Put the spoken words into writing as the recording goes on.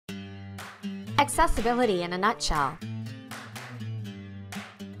Accessibility in a nutshell.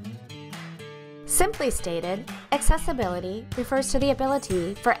 Simply stated, accessibility refers to the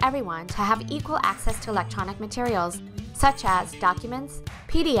ability for everyone to have equal access to electronic materials, such as documents,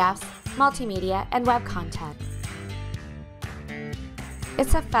 PDFs, multimedia, and web content.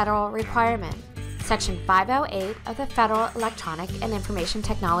 It's a federal requirement. Section 508 of the Federal Electronic and Information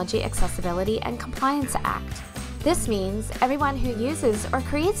Technology Accessibility and Compliance Act. This means everyone who uses or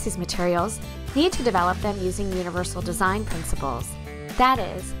creates these materials need to develop them using universal design principles. That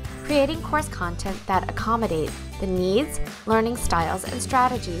is, creating course content that accommodate the needs, learning styles, and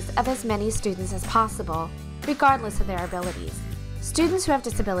strategies of as many students as possible, regardless of their abilities. Students who have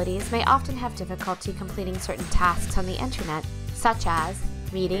disabilities may often have difficulty completing certain tasks on the internet, such as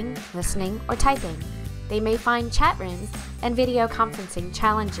reading, listening, or typing. They may find chat rooms and video conferencing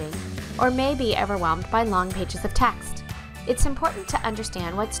challenging, or may be overwhelmed by long pages of text. It's important to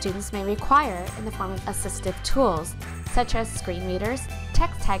understand what students may require in the form of assistive tools, such as screen readers,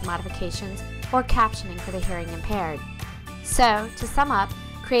 text tag modifications, or captioning for the hearing impaired. So, to sum up,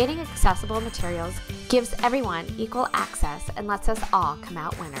 creating accessible materials gives everyone equal access and lets us all come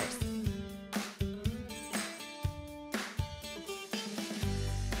out winners.